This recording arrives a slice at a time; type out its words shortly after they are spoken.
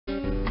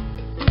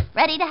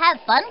Ready to have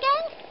fun,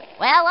 gang?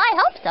 Well, I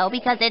hope so,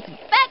 because it's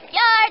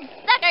backyard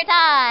soccer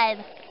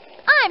time!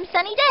 I'm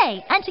Sunny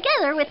Day, and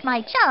together with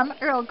my chum,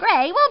 Earl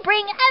Grey, we'll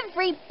bring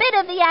every bit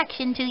of the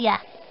action to you.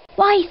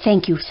 Why,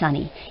 thank you,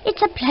 Sunny.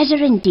 It's a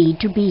pleasure indeed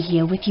to be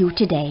here with you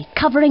today,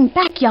 covering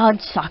backyard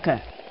soccer.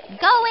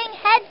 Going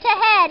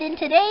head-to-head in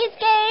today's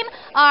game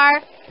are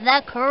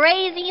the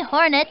Crazy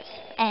Hornets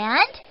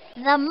and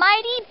the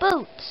Mighty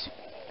Boots.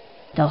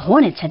 The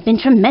Hornets have been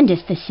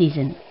tremendous this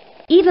season.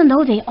 Even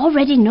though they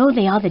already know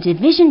they are the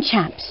division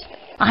champs,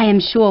 I am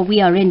sure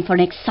we are in for an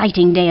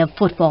exciting day of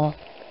football.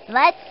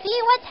 Let's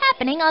see what's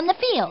happening on the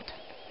field.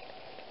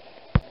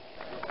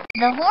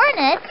 The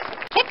Hornets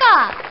kick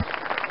off.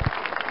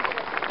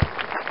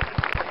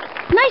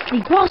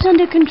 Nicely brought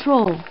under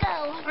control.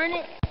 Go,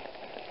 Hornets.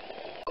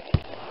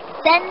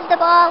 Sends the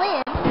ball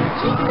in.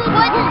 She puts it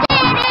in.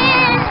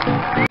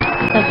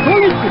 The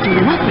goalie could do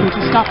nothing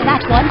to stop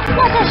that one.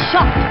 What a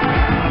shot!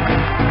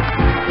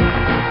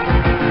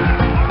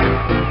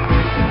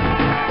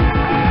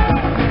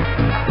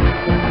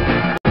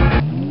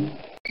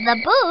 The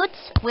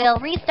Boots will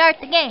restart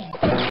the game.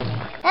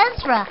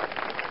 Ezra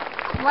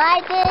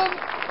slides in.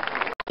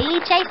 He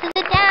chases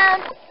it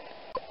down.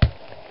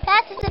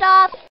 Passes it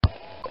off.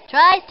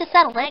 Tries to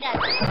settle it.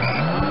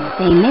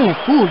 They may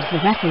have fooled the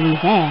referee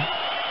there.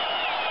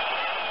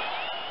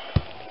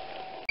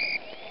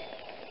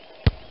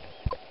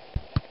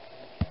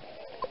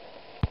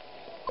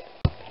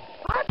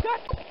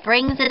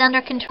 Brings it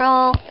under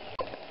control.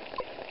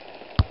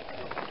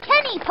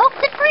 Kenny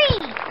pokes it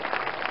free.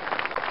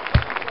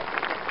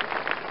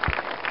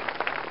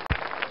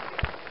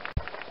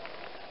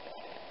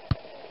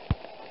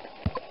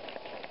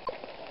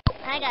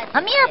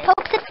 Amir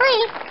pokes it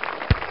free.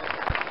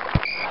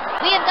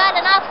 We have got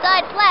an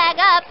offside flag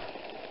up.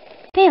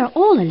 They are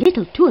all a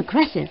little too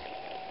aggressive.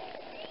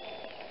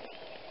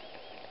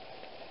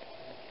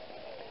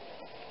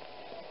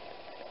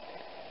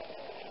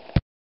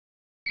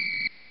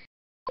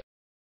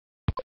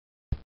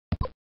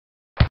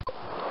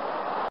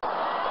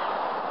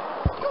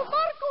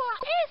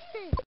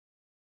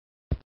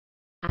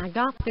 I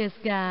got this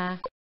guy.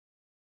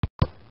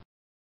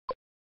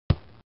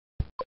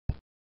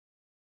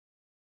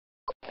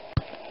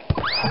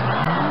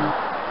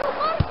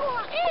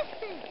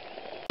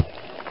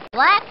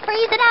 Black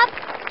frees it up.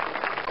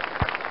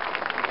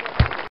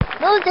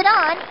 Moves it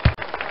on.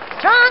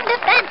 Strong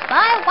defense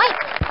by White.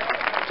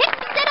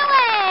 Kicks it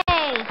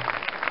away.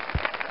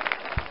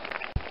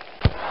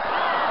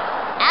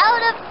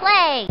 Out of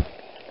play.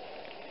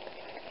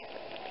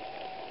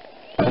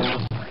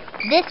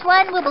 This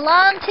one will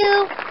belong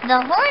to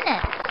the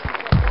Hornets.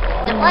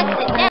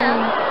 Deflects it down.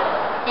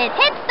 It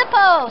hits the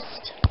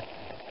post.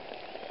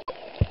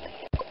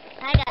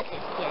 I got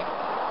this, kid.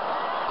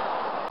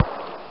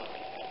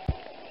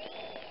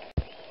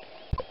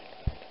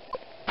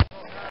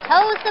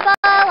 Toes the ball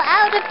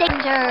out of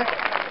danger.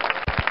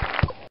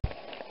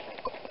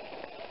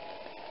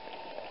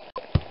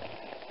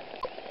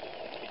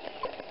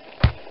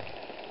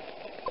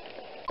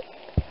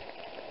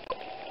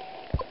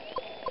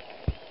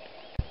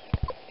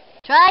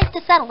 Tries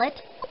to settle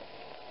it.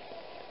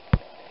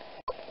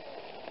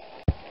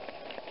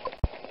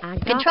 I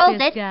got Controls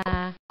this it.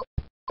 guy.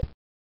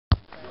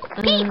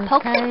 Pete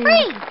pokes it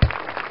free.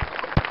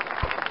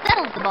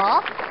 Settles the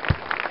ball.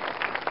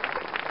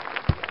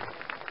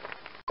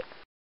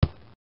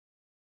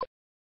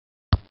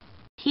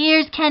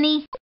 Here's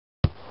Kenny.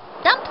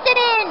 Dumps it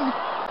in.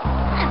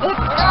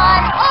 It's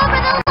gone over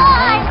the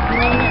line.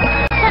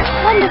 Such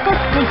wonderful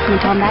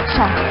placement on that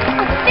shot.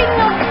 A thing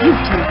of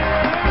beauty.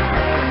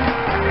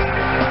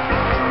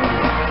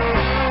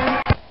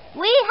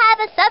 We have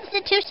a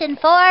substitution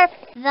for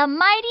the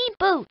Mighty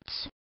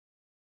Boots.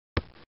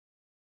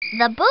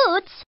 The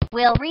Boots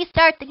will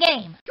restart the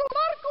game.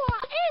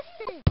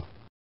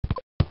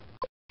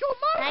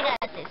 I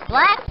got this.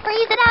 Black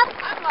frees it up.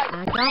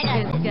 I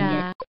got this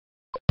guy.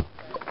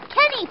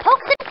 Kenny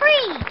pokes it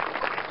free.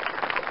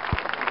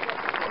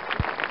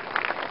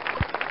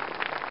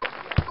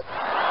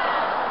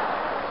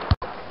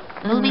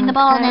 Moving the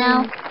ball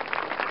now.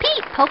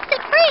 Pete pokes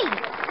it free.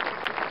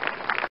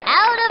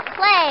 Out of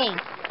play.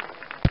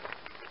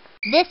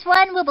 This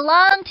one will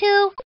belong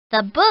to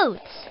the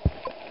Boots.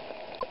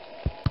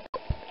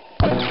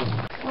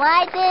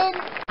 Slides in.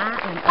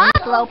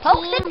 Pablo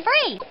pokes it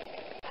free.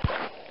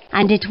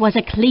 And it was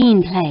a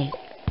clean play.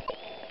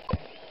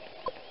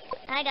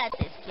 I got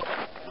this, kid.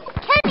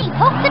 Kenny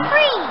pokes it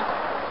free.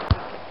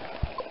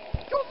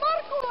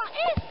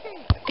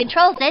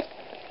 Controls it.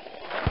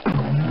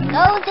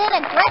 Goes in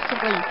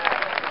aggressively.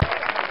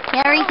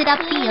 Carries it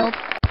upfield.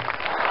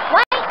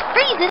 White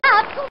frees it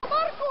up.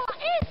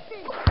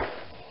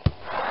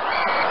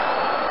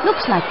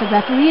 Looks like the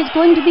referee is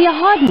going to be a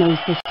hard-nose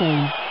this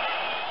game.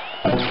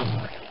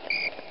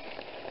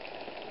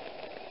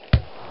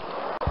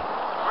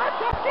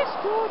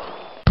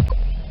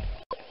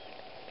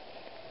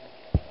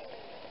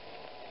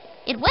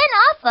 It went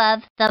off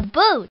of the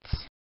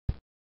Boots.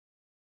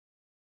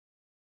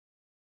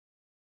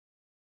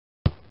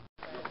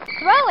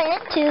 Throw in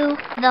to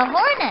the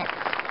Hornets.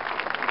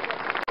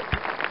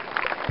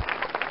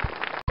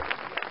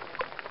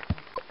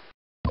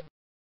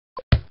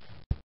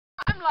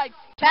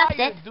 Traps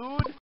it.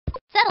 dude.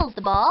 Settles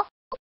the ball.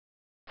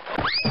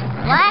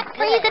 Black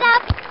frees it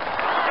up.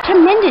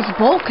 Tremendous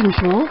ball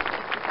control.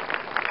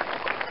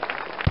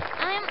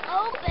 I'm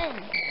open.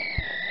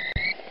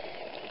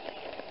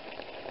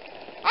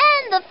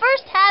 And the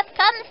first half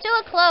comes to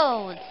a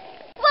close.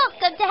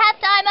 Welcome to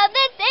halftime of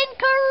this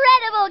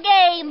incredible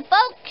game,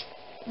 folks.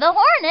 The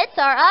Hornets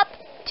are up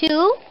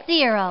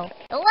 2-0.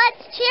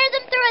 Let's cheer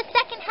them through a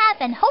second half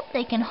and hope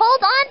they can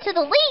hold on to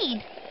the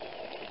lead.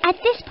 At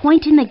this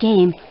point in the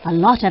game, a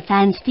lot of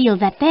fans feel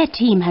that their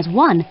team has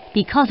won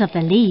because of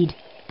the lead.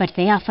 But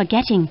they are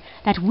forgetting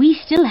that we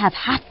still have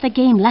half the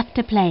game left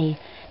to play.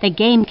 The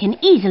game can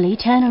easily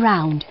turn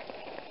around.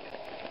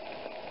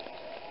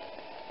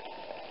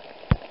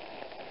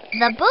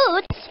 The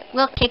Boots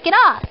will kick it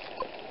off.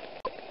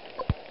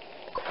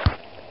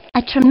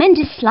 A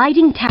tremendous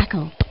sliding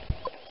tackle.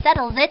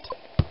 Settles it.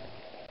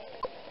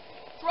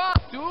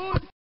 Drop,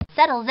 dude.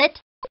 Settles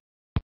it.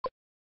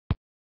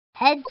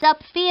 Heads up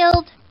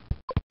field.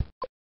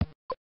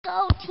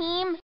 Go,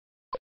 team.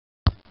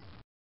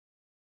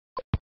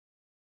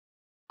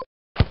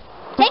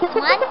 Takes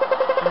one.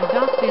 I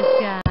got this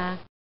guy.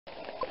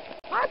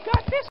 I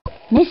got this.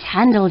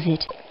 Mishandles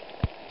it.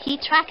 He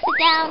tracks it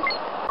down.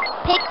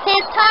 Picks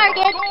his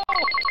target.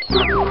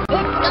 It's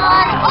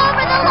gone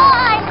over the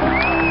line.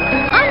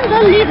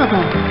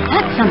 Unbelievable!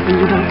 That's something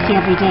you don't see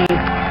every day.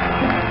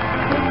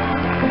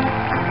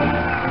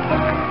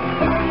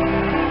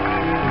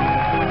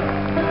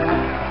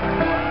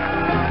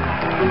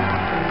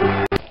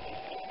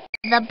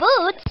 The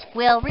Boots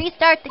will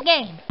restart the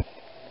game.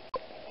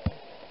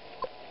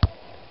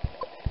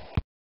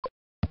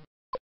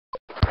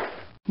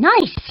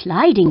 Nice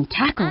sliding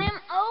tackle.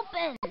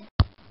 open.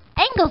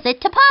 Angles it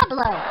to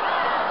Pablo.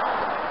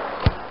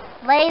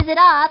 Lays it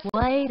off.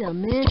 Wait a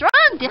minute.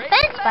 Strong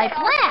defense by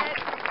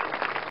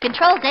Black.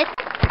 Controls it.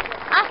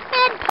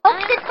 Ahmed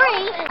pokes it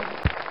free.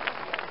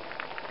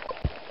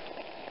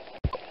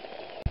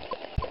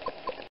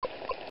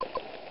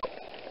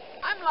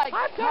 I'm like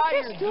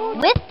tired, dude.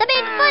 With the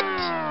big foot.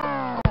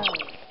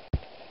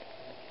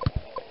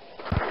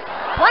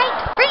 White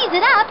frees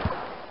it up.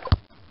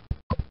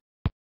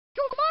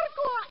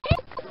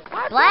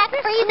 Black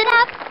frees it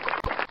up.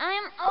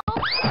 I'm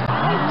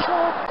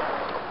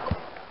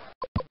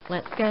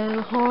Let's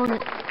go,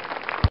 Hornets.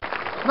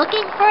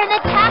 looking for an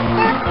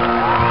attacker.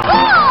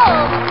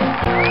 Goal!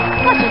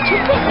 What a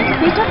terrific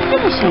bit of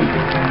finishing.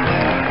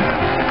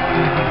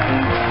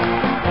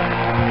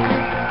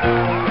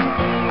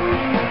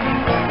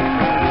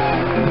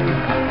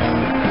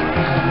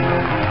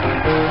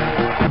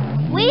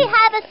 We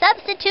have a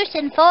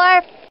substitution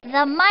for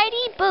the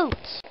Mighty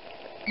Boots.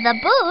 The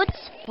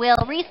Boots will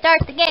restart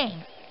the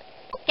game.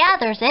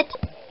 Gathers it.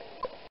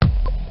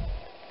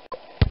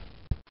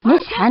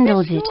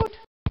 Mishandles it.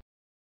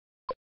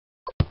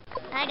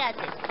 I got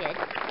this, kid.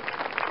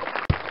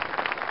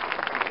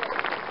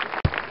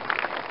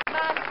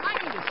 Man, I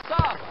need a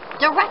sub.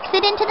 Directs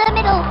it into the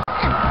middle.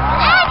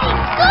 And he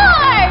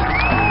scores!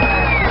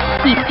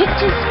 He picked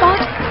his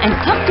spot and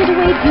tucked it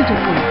away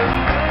beautifully.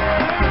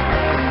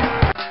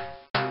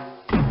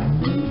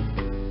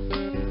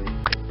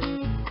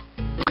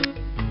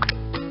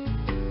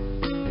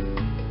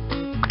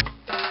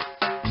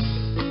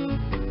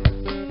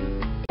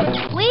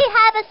 We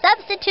have a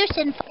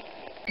substitution.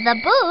 The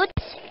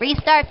Boots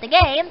restart the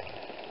game.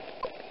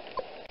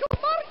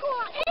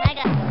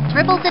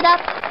 Dribbles it up.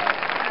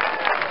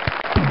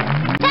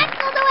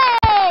 Tackled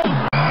away!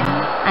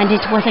 And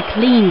it was a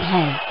clean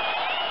play.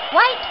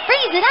 White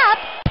frees it up.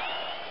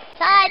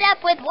 Tied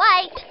up with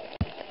White.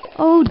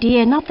 Oh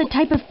dear, not the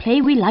type of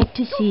play we like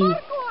to see.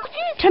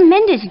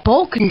 Tremendous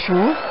ball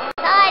control.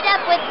 Tied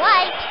up with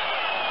White.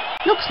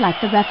 Looks like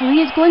the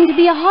referee is going to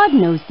be a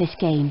hard-nosed this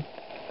game.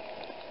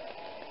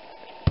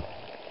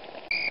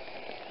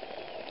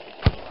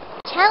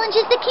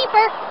 Challenges the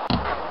keeper.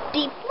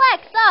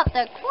 Deflects off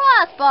the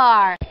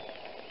crossbar.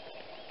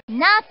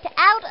 Knocked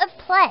out of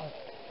play.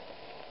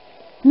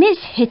 Miss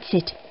hits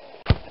it.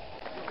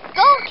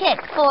 Goal kick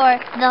for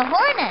the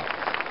Hornets.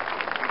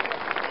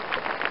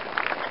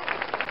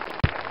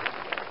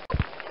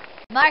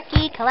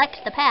 Markey collects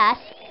the pass.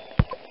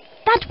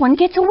 That one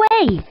gets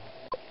away.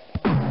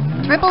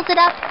 Dribbles it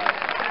up.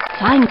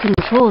 Fine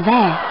control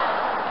there.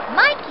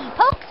 Mikey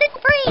pokes it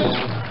free.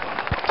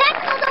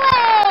 Tackled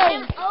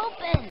away.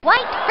 Open.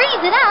 White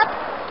frees it up.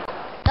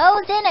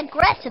 Goes in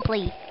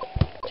aggressively.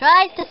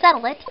 Tries to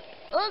settle it.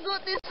 I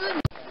got this thing.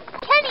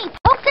 Kenny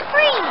pokes it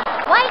free.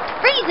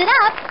 White frees it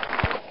up.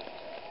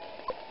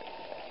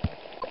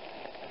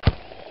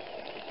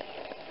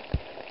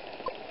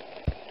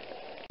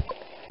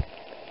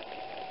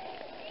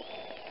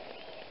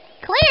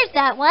 Clears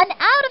that one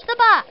out of the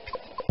box.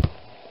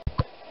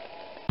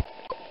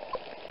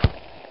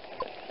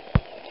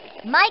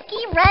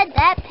 Mikey read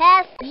that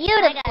pass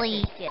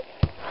beautifully.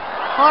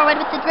 Forward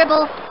with the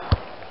dribble.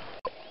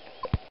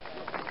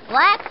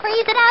 Black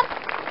frees it up.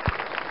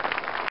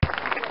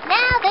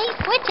 Now they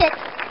switch it.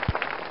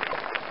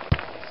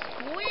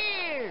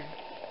 Weird.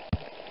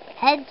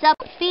 Heads up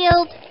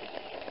field.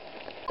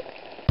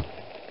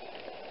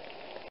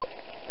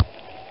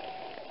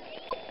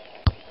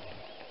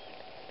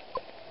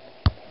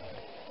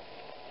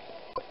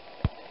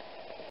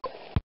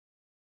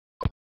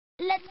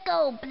 let's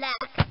go,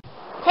 Black.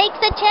 Takes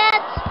a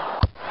chance.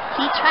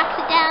 He tracks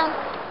it down.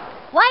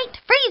 White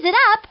frees it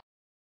up.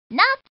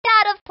 Knocked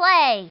out of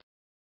play.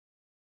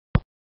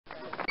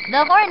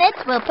 The Hornets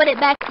will put it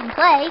back in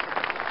play.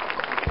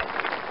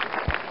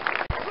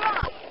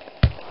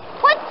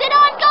 Puts it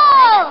on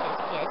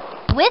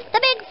goal! With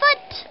the big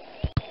foot.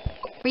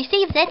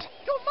 Receives it.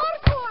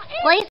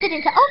 Plays it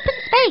into open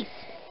space.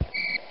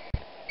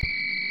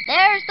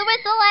 There's the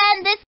whistle,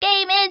 and this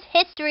game is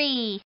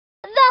history.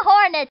 The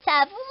Hornets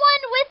have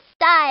won with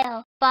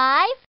style.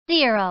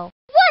 5-0.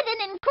 What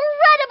an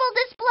incredible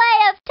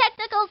display of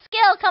technical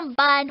skill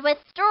combined with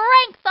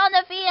strength on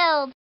the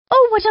field.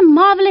 Oh, what a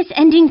marvelous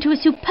ending to a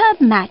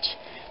superb match.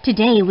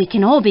 Today we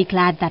can all be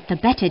glad that the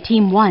better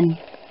team won.